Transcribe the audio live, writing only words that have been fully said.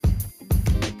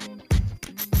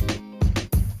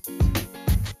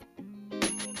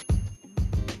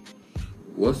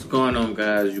What's going on,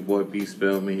 guys? Your boy B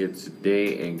Spellman here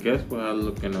today, and guess what I'm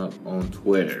looking up on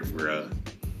Twitter, bruh?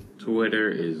 Twitter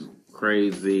is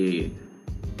crazy,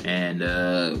 and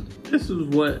this is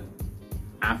what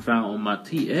I found on my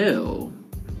TL.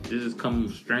 This is coming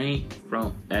straight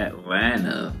from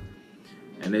Atlanta,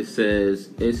 and it says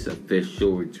it's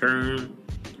official return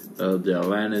of the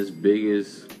Atlanta's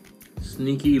biggest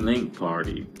sneaky link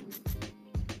party.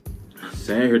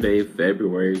 Saturday,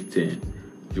 February 10th.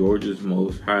 Georgia's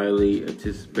most highly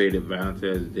anticipated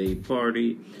Valentine's Day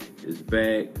party is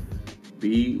back.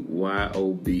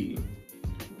 BYOB.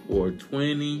 Or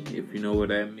 20, if you know what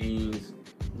that means.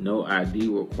 No ID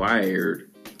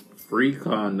required. Free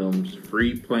condoms,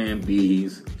 free Plan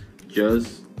Bs,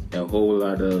 just a whole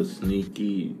lot of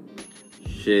sneaky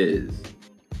shiz.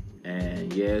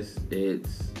 And yes,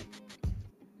 it's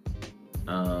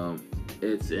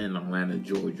in Atlanta,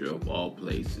 Georgia, of all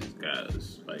places,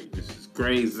 guys. Like, this is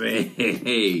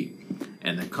crazy.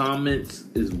 And the comments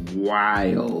is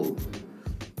wild.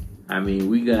 I mean,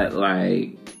 we got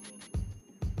like,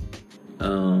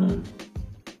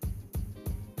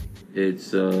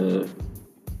 it's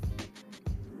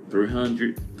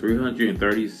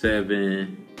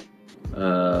 337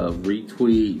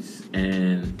 retweets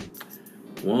and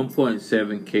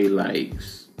 1.7k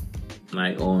likes.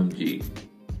 Like, OMG.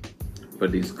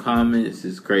 But these comments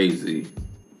is crazy.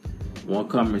 One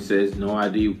comment says, no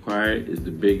ID required is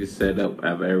the biggest setup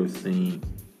I've ever seen.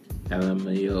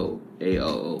 LMFAO.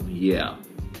 Yeah.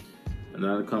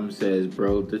 Another comment says,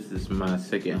 bro, this is my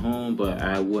second home, but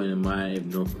I wouldn't mind if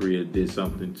North Korea did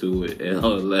something to it.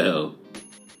 LOL.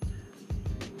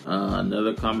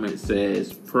 Another comment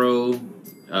says, pray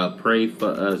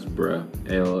for us, bruh.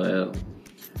 LOL.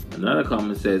 Another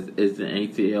comment says, isn't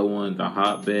ATL one of the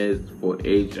hotbeds for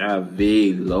HIV?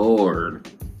 Lord.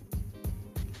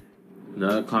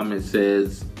 Another comment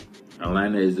says,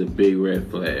 Atlanta is a big red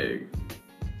flag.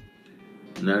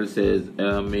 Another says,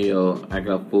 LMFAO, I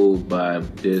got fooled by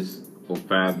this for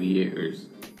 5 years.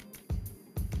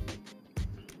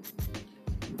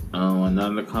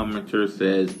 Another commenter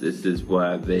says, this is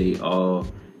why they all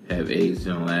have AIDS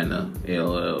in Atlanta.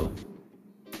 LOL.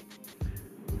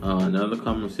 Another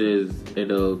comment says,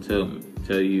 it'll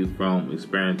tell you from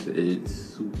experience it's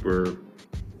super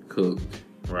cooked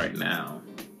right now.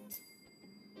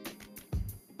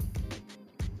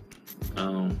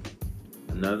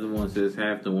 Another one says,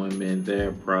 half the women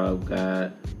there probably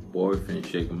got boyfriend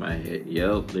shaking my head.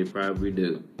 Yep, they probably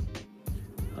do.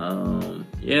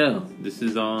 Yeah, this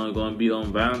is going to be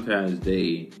on Valentine's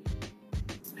Day.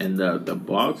 And the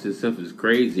box itself is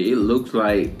crazy. It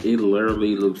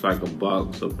literally looks like a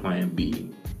box of Plan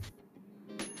B.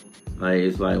 Like,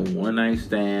 it's like one night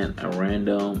stand, a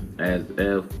random as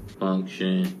F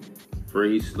function,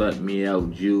 free slut me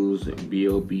out juice,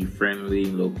 BOB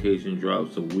friendly, location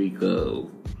drops a week of.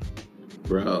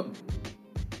 Bro.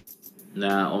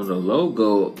 Now on the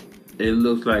logo, it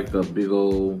looks like a big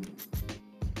old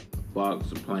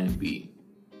box of Plan B.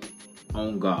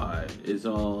 On God. It's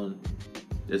on.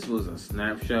 This was a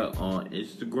snapshot on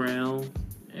Instagram,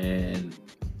 and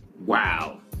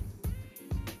wow.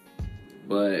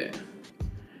 But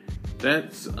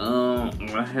that's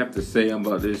what I have to say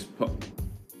about this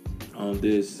on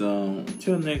this.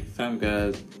 Until next time,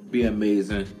 guys, be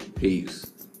amazing. Peace.